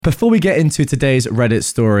Before we get into today's Reddit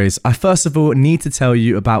stories, I first of all need to tell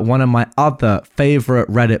you about one of my other favorite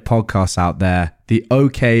Reddit podcasts out there, the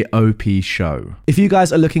OKOP Show. If you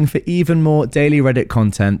guys are looking for even more daily Reddit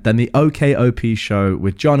content, then the OKOP Show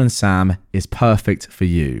with John and Sam is perfect for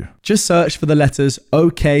you. Just search for the letters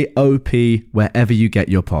OKOP wherever you get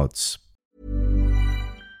your pods.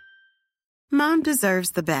 Mom deserves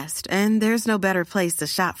the best, and there's no better place to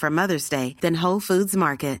shop for Mother's Day than Whole Foods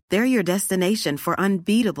Market. They're your destination for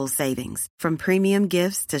unbeatable savings, from premium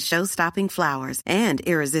gifts to show-stopping flowers and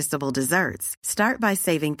irresistible desserts. Start by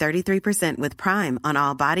saving 33% with Prime on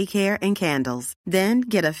all body care and candles. Then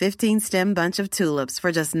get a 15-stem bunch of tulips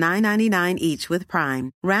for just $9.99 each with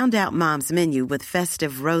Prime. Round out Mom's menu with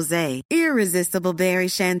festive rosé, irresistible berry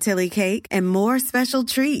chantilly cake, and more special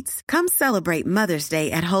treats. Come celebrate Mother's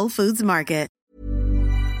Day at Whole Foods Market.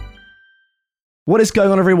 What is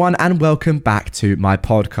going on, everyone, and welcome back to my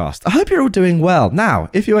podcast. I hope you're all doing well. Now,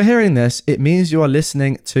 if you are hearing this, it means you are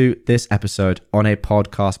listening to this episode on a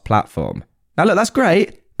podcast platform. Now, look, that's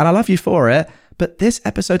great, and I love you for it, but this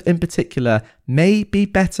episode in particular may be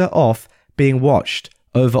better off being watched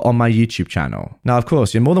over on my YouTube channel. Now, of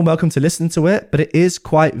course, you're more than welcome to listen to it, but it is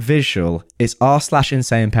quite visual. It's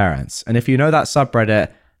r/InsaneParents, and if you know that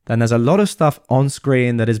subreddit, then there's a lot of stuff on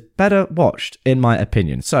screen that is better watched, in my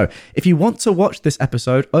opinion. So if you want to watch this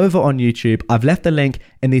episode over on YouTube, I've left the link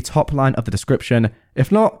in the top line of the description.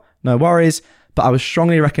 If not, no worries, but I would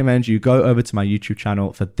strongly recommend you go over to my YouTube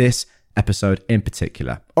channel for this episode in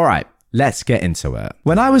particular. All right, let's get into it.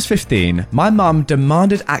 When I was 15, my mum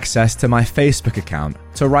demanded access to my Facebook account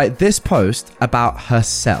to write this post about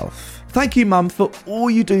herself. Thank you, Mum, for all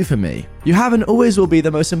you do for me. You have and always will be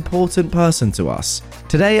the most important person to us.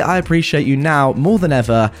 Today, I appreciate you now more than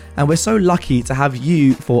ever, and we're so lucky to have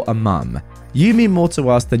you for a mum. You mean more to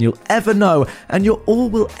us than you'll ever know, and you're all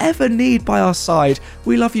we'll ever need by our side.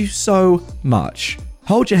 We love you so much.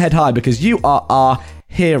 Hold your head high because you are our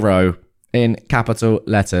hero. In capital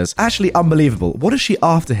letters. Actually unbelievable. What is she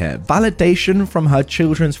after here? Validation from her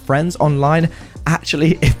children's friends online?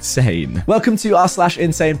 Actually insane. Welcome to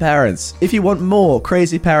r/InsaneParents. If you want more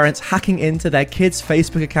crazy parents hacking into their kids'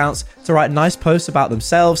 Facebook accounts to write nice posts about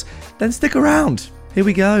themselves, then stick around. Here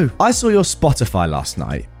we go. I saw your Spotify last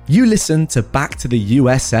night. You listened to Back to the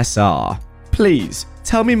USSR. Please,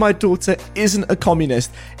 tell me my daughter isn't a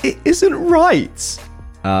communist. It isn't right.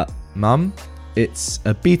 Mum? It's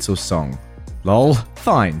a Beatles song. Lol.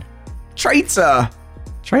 Fine. Traitor!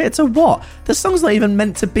 Traitor to what? The song's not even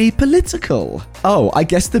meant to be political. Oh, I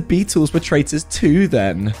guess the Beatles were traitors too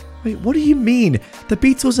then. Wait, what do you mean? The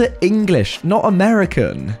Beatles are English, not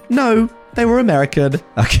American. No, they were American.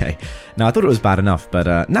 Okay. Now, I thought it was bad enough,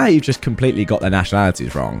 but now you've just completely got their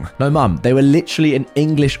nationalities wrong. No, Mum, they were literally an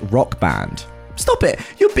English rock band. Stop it!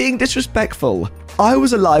 You're being disrespectful. I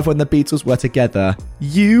was alive when the Beatles were together.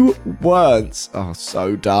 You weren't. Oh,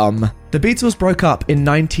 so dumb. The Beatles broke up in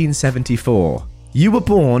 1974. You were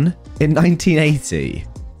born in 1980.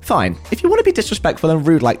 Fine. If you want to be disrespectful and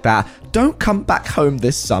rude like that, don't come back home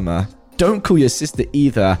this summer. Don't call your sister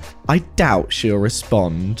either. I doubt she'll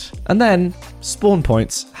respond. And then, Spawn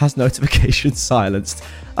Points has notifications silenced.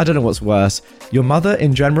 I don't know what's worse, your mother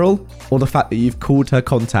in general, or the fact that you've called her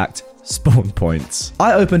contact Spawn Points.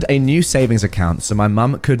 I opened a new savings account so my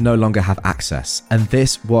mum could no longer have access, and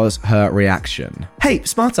this was her reaction. Hey,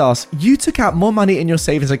 smartass, you took out more money in your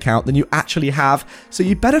savings account than you actually have, so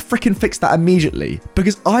you better frickin' fix that immediately,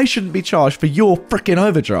 because I shouldn't be charged for your frickin'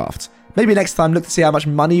 overdraft. Maybe next time look to see how much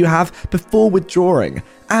money you have before withdrawing.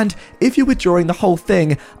 And if you're withdrawing the whole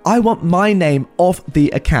thing, I want my name off the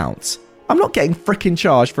account. I'm not getting frickin'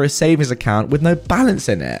 charged for a savings account with no balance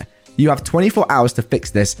in it. You have 24 hours to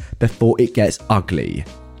fix this before it gets ugly.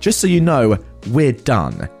 Just so you know, we're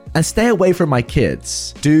done. And stay away from my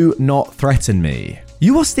kids. Do not threaten me.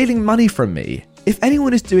 You are stealing money from me. If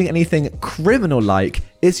anyone is doing anything criminal-like,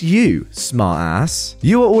 it's you, smart ass.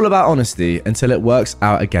 You are all about honesty until it works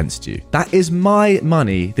out against you. That is my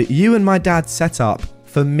money that you and my dad set up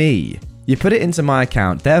for me. You put it into my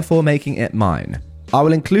account, therefore making it mine. I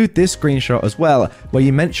will include this screenshot as well, where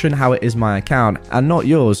you mention how it is my account and not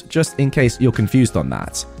yours, just in case you're confused on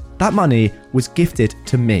that. That money was gifted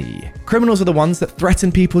to me. Criminals are the ones that threaten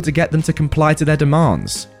people to get them to comply to their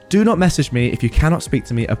demands. Do not message me if you cannot speak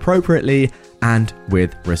to me appropriately and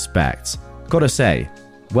with respect. Gotta say,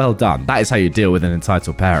 well done. That is how you deal with an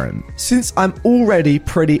entitled parent. Since I'm already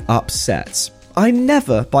pretty upset, I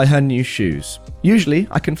never buy her new shoes. Usually,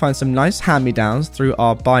 I can find some nice hand-me-downs through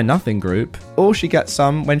our Buy Nothing group, or she gets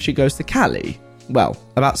some when she goes to Cali. Well,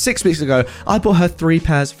 about 6 weeks ago, I bought her 3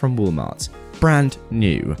 pairs from Walmart. Brand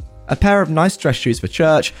new. a pair of nice dress shoes for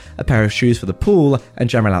church, a pair of shoes for the pool and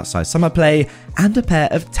general outside summer play, and a pair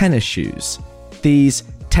of tennis shoes. These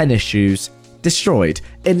tennis shoes destroyed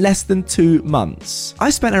in less than 2 months. I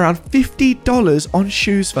spent around $50 on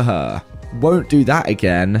shoes for her. Won't do that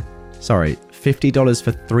again. Sorry, $50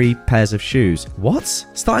 for 3 pairs of shoes. What?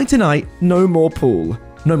 Starting tonight, no more pool.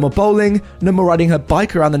 No more bowling, no more riding her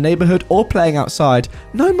bike around the neighborhood or playing outside.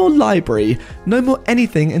 No more library. No more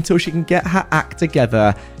anything until she can get her act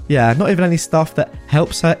together. Yeah, not even any stuff that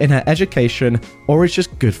helps her in her education or is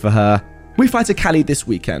just good for her. We fly to Cali this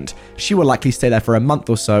weekend. She will likely stay there for a month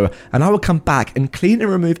or so, and I will come back and clean and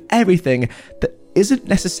remove everything that isn't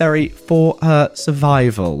necessary for her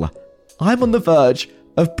survival. I'm on the verge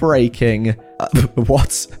of breaking.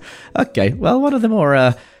 What? Okay, well, one of the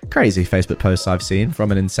more crazy Facebook posts I've seen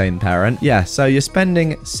from an insane parent. Yeah, so you're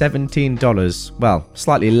spending $17, well,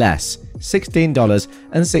 slightly less,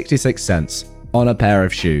 $16.66 on a pair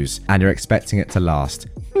of shoes, and you're expecting it to last.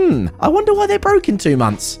 I wonder why they broke in 2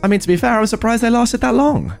 months. I mean, to be fair, I was surprised they lasted that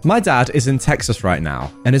long. My dad is in Texas right now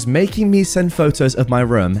and is making me send photos of my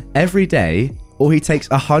room every day, or he takes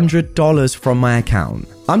 $100 from my account.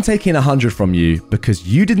 I'm taking $100 from you because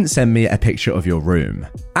you didn't send me a picture of your room.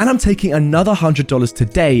 And I'm taking another $100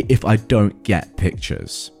 today if I don't get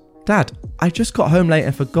pictures. Dad, I just got home late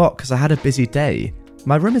and forgot because I had a busy day.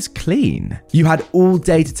 My room is clean. You had all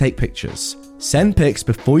day to take pictures. Send pics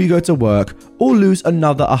before you go to work or lose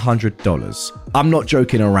another $100. I'm not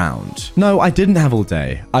joking around. No, I didn't have all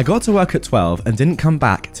day. I got to work at 12 and didn't come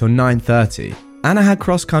back till 9:30. And I had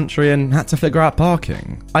cross country and had to figure out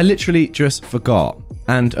parking. I literally just forgot.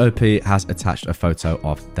 And OP has attached a photo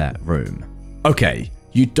of their room. Okay,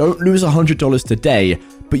 you don't lose $100 today,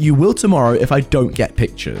 but you will tomorrow if I don't get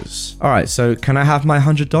pictures. All right, so can I have my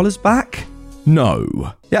 $100 back?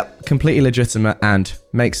 No. Yep, completely legitimate and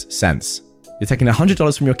makes sense. You're taking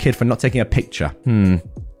 $100 from your kid for not taking a picture.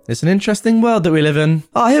 It's an interesting world that we live in.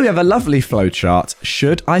 Oh, here we have a lovely flowchart.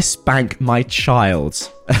 Should I spank my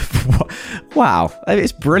child? Wow,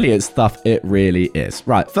 it's brilliant stuff. It really is.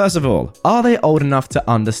 Right, first of all, are they old enough to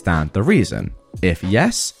understand the reason? If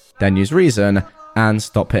yes, then use reason and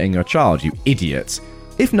stop hitting your child, you idiot.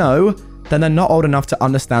 If no, then they're not old enough to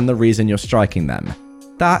understand the reason you're striking them.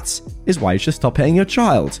 That is why you should stop hitting your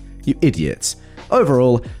child, you idiot.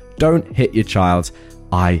 Overall, don't hit your child.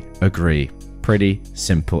 I agree. Pretty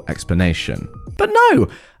simple explanation. But no,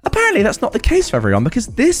 apparently that's not the case for everyone because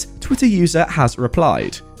this Twitter user has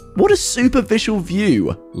replied. What a superficial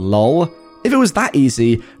view, lol. If it was that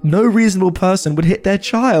easy, no reasonable person would hit their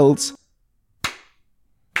child.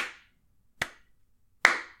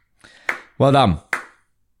 Well done.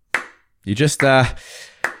 You just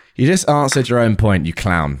answered your own point, you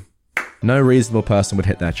clown. No reasonable person would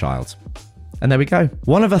hit their child. And there we go.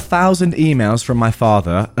 One of 1,000 emails from my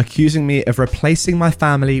father accusing me of replacing my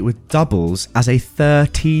family with doubles as a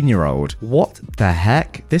 13-year-old. What the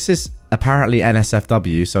heck? This is apparently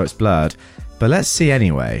NSFW, so it's blurred. But let's see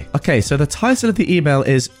anyway. Okay, so the title of the email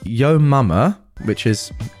is Yo Mama, which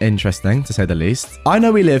is interesting to say the least. I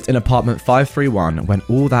know we lived in apartment 531 when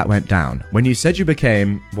all that went down. When you said you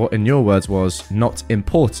became, what in your words was, not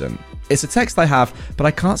important. It's a text I have, but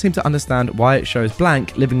I can't seem to understand why it shows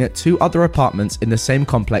blank living at 2 other apartments in the same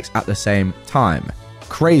complex at the same time.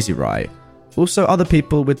 Crazy, right? Also, other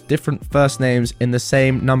people with different first names in the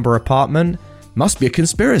same number apartment? Must be a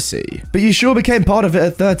conspiracy. But you sure became part of it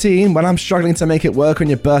at 13 when I'm struggling to make it work on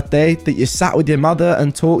your birthday, that you sat with your mother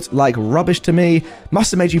and talked like rubbish to me.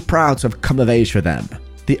 Must have made you proud to have come of age for them.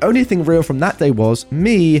 The only thing real from that day was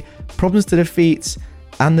me, problems to defeat,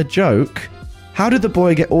 and the joke. How did the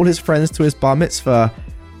boy get all his friends to his bar mitzvah?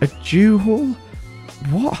 A Jew hall?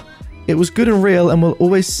 What? It was good and real and will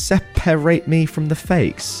always separate me from the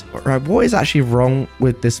fakes. Right, what is actually wrong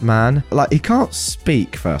with this man? Like, he can't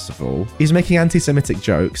speak, first of all. He's making anti-Semitic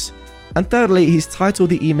jokes. And thirdly, he's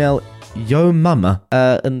titled the email Yo Mama.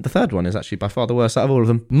 And the third one is actually by far the worst out of all of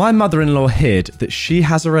them. My mother-in-law hid that she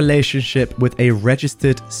has a relationship with a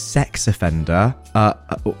registered sex offender.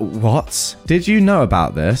 What? Did you know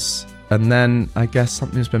about this? And then I guess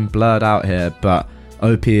something's been blurred out here, but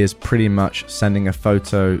OP is pretty much sending a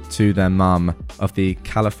photo to their mum of the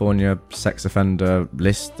California sex offender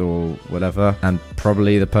list or whatever, and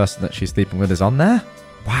probably the person that she's sleeping with is on there?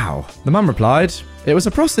 Wow. The mum replied, "It was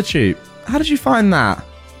a prostitute. How did you find that?"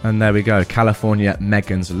 And there we go, California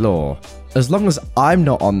Megan's Law. As long as I'm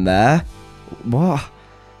not on there, what?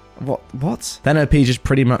 Then OP just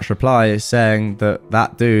pretty much replies saying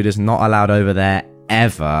that dude is not allowed over there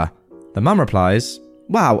ever. The mum replies,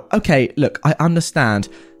 "Wow, okay, look, I understand,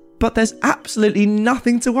 but there's absolutely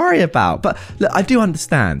nothing to worry about. But look, I do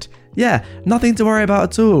understand. Yeah, nothing to worry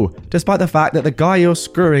about at all, despite the fact that the guy you're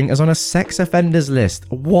screwing is on a sex offenders list.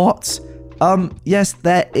 What? Yes,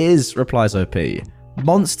 there is, replies OP.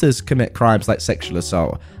 Monsters commit crimes like sexual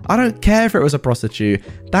assault. I don't care if it was a prostitute.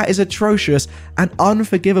 That is atrocious and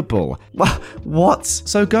unforgivable. What?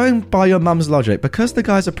 So going by your mum's logic, because the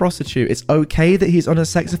guy's a prostitute, it's okay that he's on a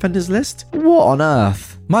sex offenders list? What on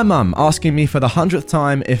earth? My mum asking me for the 100th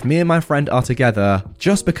time if me and my friend are together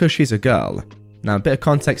just because she's a girl. Now, a bit of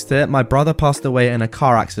context here. My brother passed away in a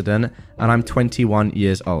car accident and I'm 21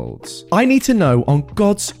 years old. I need to know, on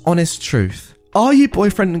God's honest truth, are you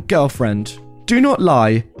boyfriend and girlfriend? Do not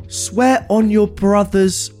lie. Swear on your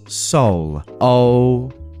brother's soul.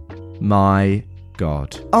 Oh my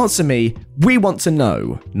God. Answer me. We want to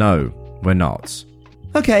know. No, we're not.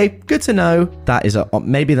 Okay, good to know. That is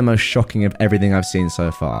maybe the most shocking of everything I've seen so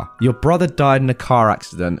far. Your brother died in a car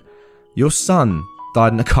accident. Your son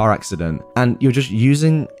died in a car accident. And you're just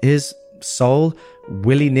using his soul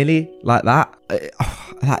willy-nilly like that?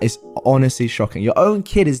 That is honestly shocking. Your own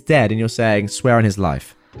kid is dead and you're saying swear on his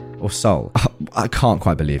life. Or soul. I can't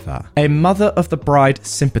quite believe that. A mother of the bride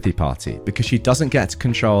sympathy party because she doesn't get to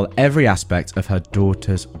control every aspect of her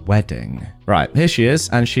daughter's wedding. Right, here she is,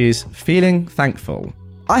 and she's feeling thankful.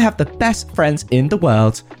 I have the best friends in the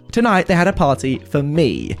world. Tonight they had a party for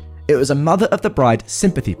me. It was a mother of the bride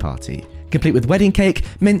sympathy party, complete with wedding cake,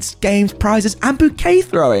 mints, games, prizes, and bouquet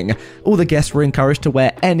throwing. All the guests were encouraged to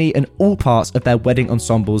wear any and all parts of their wedding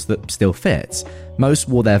ensembles that still fit. Most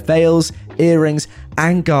wore their veils, earrings,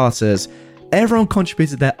 and garters. Everyone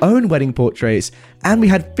contributed their own wedding portraits, and we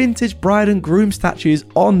had vintage bride and groom statues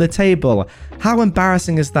on the table. How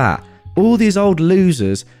embarrassing is that? All these old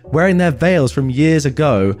losers wearing their veils from years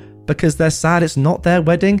ago because they're sad it's not their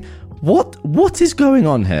wedding? What is going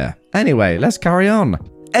on here? Anyway, let's carry on.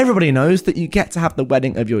 Everybody knows that you get to have the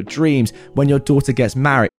wedding of your dreams when your daughter gets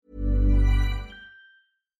married.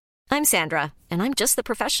 I'm Sandra, and I'm just the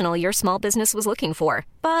professional your small business was looking for.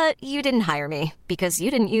 But you didn't hire me because you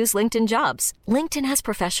didn't use LinkedIn Jobs. LinkedIn has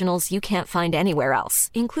professionals you can't find anywhere else,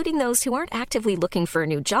 including those who aren't actively looking for a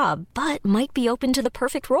new job, but might be open to the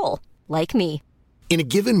perfect role, like me. In a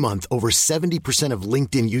given month, over 70% of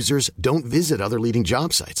LinkedIn users don't visit other leading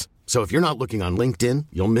job sites. So if you're not looking on LinkedIn,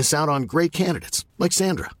 you'll miss out on great candidates like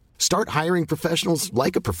Sandra. Start hiring professionals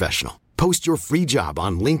like a professional. Post your free job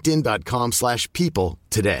on linkedin.com/people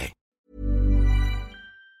today.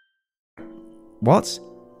 What?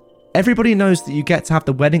 Everybody knows that you get to have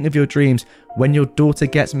the wedding of your dreams when your daughter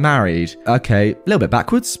gets married. Okay, a little bit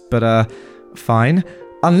backwards, but fine.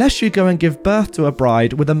 Unless you go and give birth to a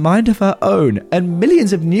bride with a mind of her own and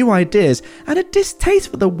millions of new ideas and a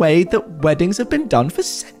distaste for the way that weddings have been done for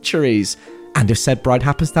centuries. And if said bride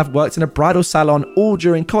happens to have worked in a bridal salon all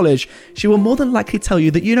during college, she will more than likely tell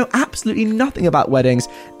you that you know absolutely nothing about weddings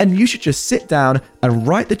and you should just sit down and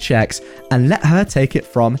write the checks and let her take it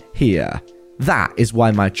from here. That is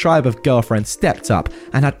why my tribe of girlfriends stepped up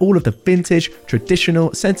and had all of the vintage,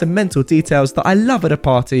 traditional, sentimental details that I love at a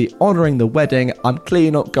party honouring the wedding I'm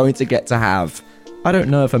clearly not going to get to have. I don't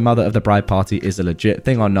know if a mother of the bride party is a legit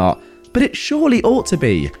thing or not, but it surely ought to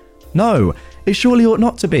be. No, it surely ought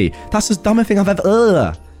not to be. That's the dumbest thing I've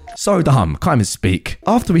ever... So dumb, can't even speak.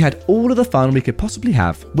 After we had all of the fun we could possibly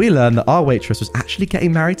have, we learned that our waitress was actually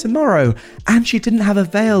getting married tomorrow, and she didn't have a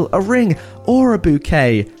veil, a ring, or a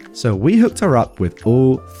bouquet. So we hooked her up with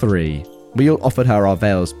all three. We all offered her our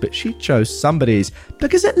veils, but she chose somebody's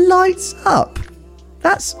because it lights up.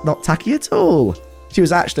 That's not tacky at all. She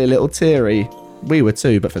was actually a little teary. We were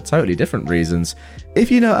too, but for totally different reasons.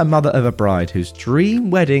 If you know a mother of a bride whose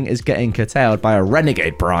dream wedding is getting curtailed by a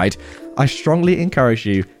renegade bride, I strongly encourage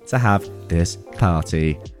you to have this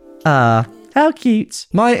party. How cute.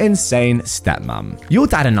 My insane stepmom. Your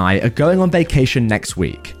dad and I are going on vacation next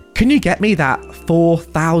week. Can you get me that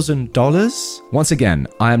 $4,000? Once again,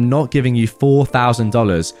 I am not giving you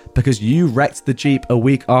 $4,000 because you wrecked the Jeep a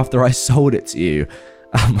week after I sold it to you.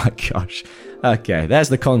 Oh my gosh. Okay, there's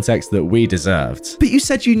the context that we deserved. But you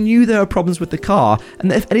said you knew there were problems with the car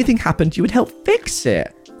and that if anything happened, you would help fix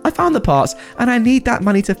it. I found the parts and I need that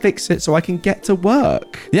money to fix it so I can get to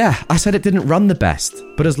work. Yeah, I said it didn't run the best,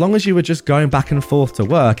 but as long as you were just going back and forth to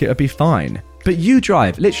work, it would be fine. But you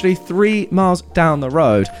drive literally 3 miles down the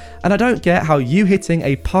road, and I don't get how you hitting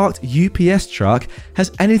a parked UPS truck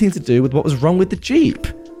has anything to do with what was wrong with the Jeep.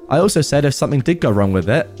 I also said if something did go wrong with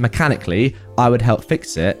it, mechanically, I would help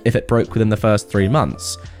fix it if it broke within the first 3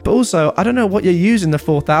 months. But also, I don't know what you're using the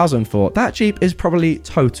 $4,000 for. That Jeep is probably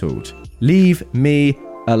totaled. Leave me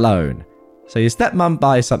alone. So your stepmom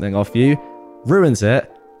buys something off you, ruins it,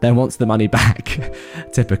 then wants the money back.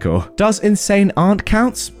 Typical. Does insane aunt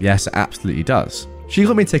count? Yes, it absolutely does. She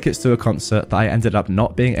got me tickets to a concert that I ended up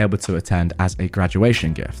not being able to attend as a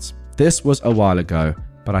graduation gift. This was a while ago,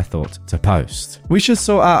 but I thought to post. We should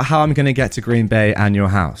sort out how I'm going to get to Green Bay and your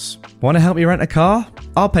house. Want to help me rent a car?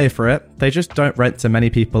 I'll pay for it. They just don't rent to many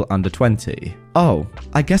people under 20. Oh,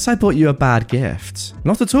 I guess I bought you a bad gift.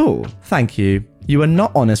 Not at all. Thank you. You were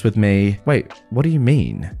not honest with me. Wait, what do you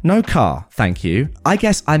mean? No car, thank you. I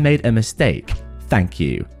guess I made a mistake. Thank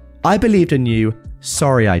you. I believed in you.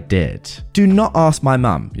 Sorry I did. Do not ask my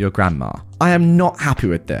mum, your grandma. I am not happy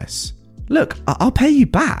with this. Look, I'll pay you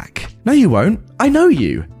back. No, you won't. I know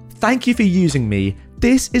you. Thank you for using me.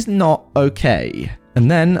 This is not okay.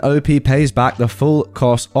 And then OP pays back the full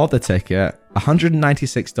cost of the ticket,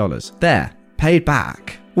 $196. There, paid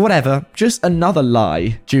back. Whatever, just another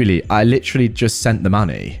lie. Julie, I literally just sent the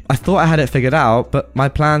money. I thought I had it figured out, but my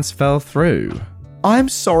plans fell through. I'm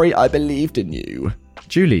sorry I believed in you.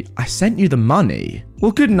 Julie, I sent you the money.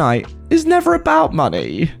 Well, good night. It's never about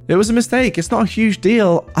money. It was a mistake. It's not a huge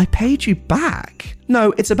deal. I paid you back.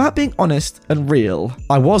 No, it's about being honest and real.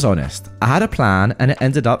 I was honest. I had a plan and it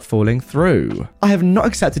ended up falling through. I have not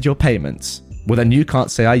accepted your payments. Well, then you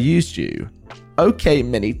can't say I used you. Okay,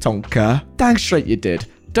 Mini Tonka. Dang straight you did.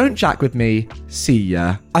 Don't jack with me. See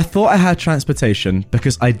ya. I thought I had transportation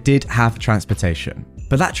because I did have transportation.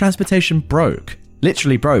 But that transportation broke.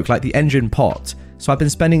 Literally broke, like the engine popped. So I've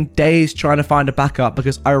been spending days trying to find a backup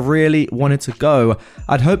because I really wanted to go.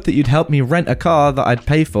 I'd hoped that you'd help me rent a car that I'd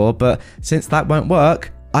pay for, but since that won't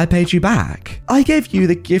work, I paid you back. I gave you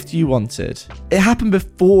the gift you wanted. It happened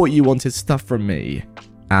before you wanted stuff from me.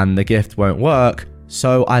 And the gift won't work,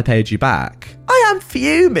 so I paid you back. I am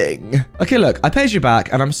fuming. Okay, look, I paid you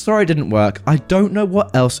back and I'm sorry it didn't work. I don't know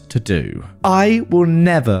what else to do. I will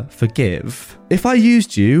never forgive. If I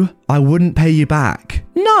used you, I wouldn't pay you back.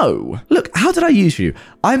 No. Look, how did I use you?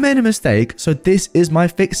 I made a mistake, so this is my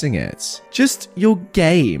fixing it. Just your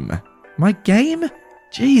game. My game?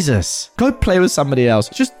 Jesus. Go play with somebody else.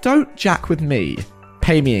 Just don't jack with me.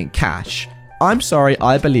 Pay me in cash. I'm sorry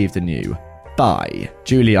I believed in you. Bye.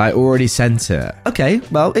 Julie, I already sent it. Okay,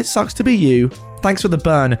 well, it sucks to be you. Thanks for the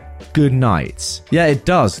burn. Good night. Yeah, it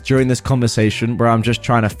does during this conversation where I'm just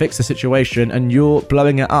trying to fix the situation and you're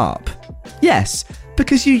blowing it up. Yes,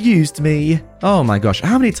 because you used me. Oh my gosh,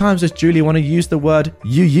 how many times does Julie want to use the word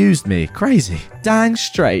you used me? Crazy. Dang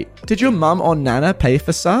straight. Did your mum or nana pay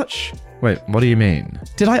for such? Wait, what do you mean?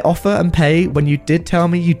 Did I offer and pay when you did tell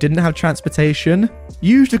me you didn't have transportation?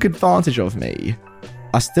 You took advantage of me.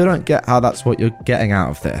 I still don't get how that's what you're getting out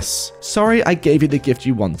of this. Sorry I gave you the gift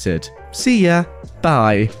you wanted. See ya.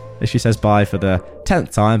 Bye. She says bye for the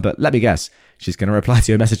 10th time, but let me guess, she's going to reply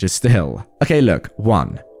to your messages still. Okay, look.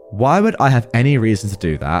 1, why would I have any reason to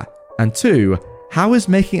do that? And 2, how is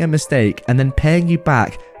making a mistake and then paying you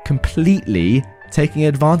back completely taking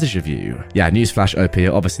advantage of you? Yeah, newsflash OP, it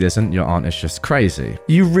obviously isn't. Your aunt is just crazy.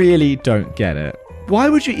 You really don't get it. Why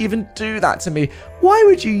would you even do that to me? Why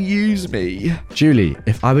would you use me? Julie,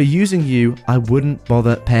 if I were using you, I wouldn't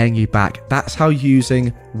bother paying you back. That's how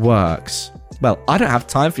using works. Well, I don't have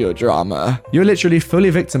time for your drama. You're literally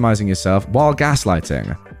fully victimizing yourself while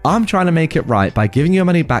gaslighting. I'm trying to make it right by giving your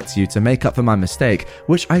money back to you to make up for my mistake,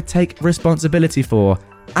 which I take responsibility for,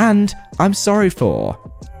 and I'm sorry for.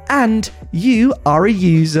 And you are a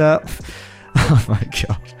user. Oh my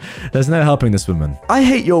god. There's no helping this woman. I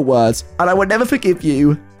hate your words, and I will never forgive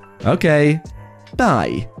you. Okay.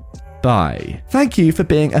 Bye. Bye. Thank you for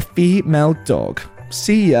being a female dog.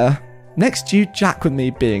 See ya. Next you jack with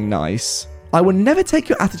me being nice. I will never take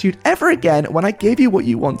your attitude ever again when I gave you what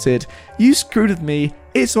you wanted. You screwed with me.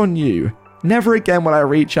 It's on you. Never again will I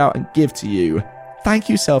reach out and give to you. Thank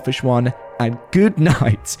you, selfish one, and good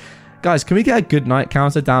night. Guys, can we get a good night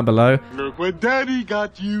counter down below? Look what daddy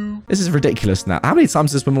got you. This is ridiculous now. How many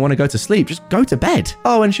times does this woman want to go to sleep? Just go to bed.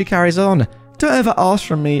 Oh, and she carries on. Don't ever ask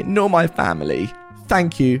from me, nor my family.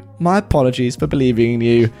 Thank you. My apologies for believing in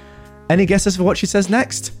you. Any guesses for what she says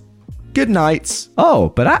next? Good night. Oh,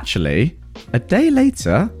 but actually, a day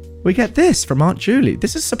later, we get this from Aunt Julie.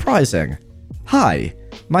 This is surprising. Hi.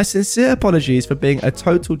 My sincere apologies for being a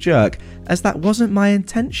total jerk, as that wasn't my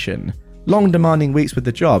intention. Long demanding weeks with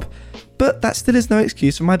the job, but that still is no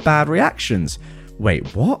excuse for my bad reactions.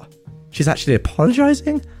 Wait, what? She's actually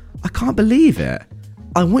apologizing? I can't believe it.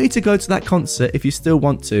 I want you to go to that concert if you still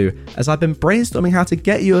want to, as I've been brainstorming how to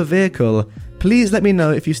get you a vehicle. Please let me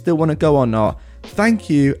know if you still want to go or not. Thank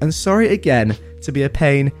you, and sorry again to be a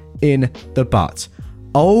pain in the butt.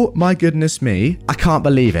 Oh my goodness me, I can't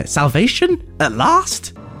believe it. Salvation? At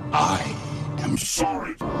last? I am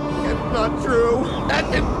sorry. It's not true.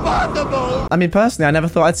 That's impossible. I mean, personally, I never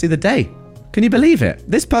thought I'd see the day. Can you believe it?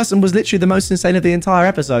 This person was literally the most insane of the entire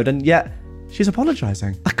episode, and yet she's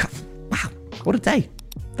apologising. Wow, what a day.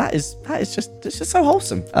 That is just so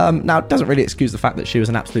wholesome. Now, it doesn't really excuse the fact that she was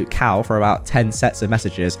an absolute cow for about 10 sets of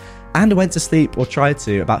messages and went to sleep or tried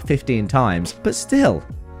to about 15 times. But still,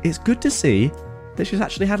 it's good to see that she's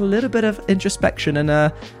actually had a little bit of introspection and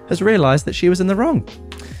has realised that she was in the wrong.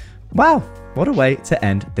 Wow, what a way to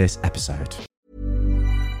end this episode.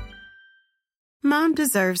 Mom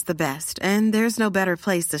deserves the best, and there's no better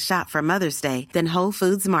place to shop for Mother's Day than Whole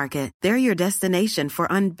Foods Market. They're your destination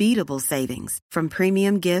for unbeatable savings, from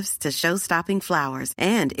premium gifts to show-stopping flowers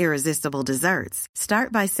and irresistible desserts.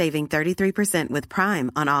 Start by saving 33% with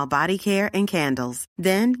Prime on all body care and candles.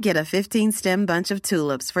 Then get a 15-stem bunch of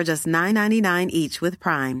tulips for just $9.99 each with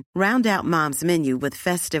Prime. Round out Mom's menu with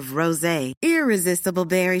festive rosé, irresistible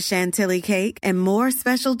berry chantilly cake, and more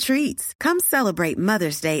special treats. Come celebrate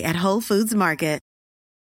Mother's Day at Whole Foods Market.